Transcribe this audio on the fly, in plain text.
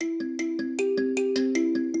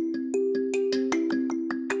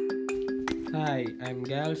Hi, I'm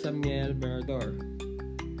Gal Samuel Bernador,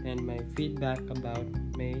 and my feedback about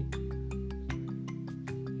my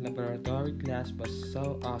laboratory class was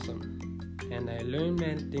so awesome, and I learned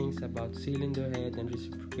many things about cylinder head and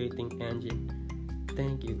reciprocating engine.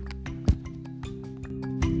 Thank you.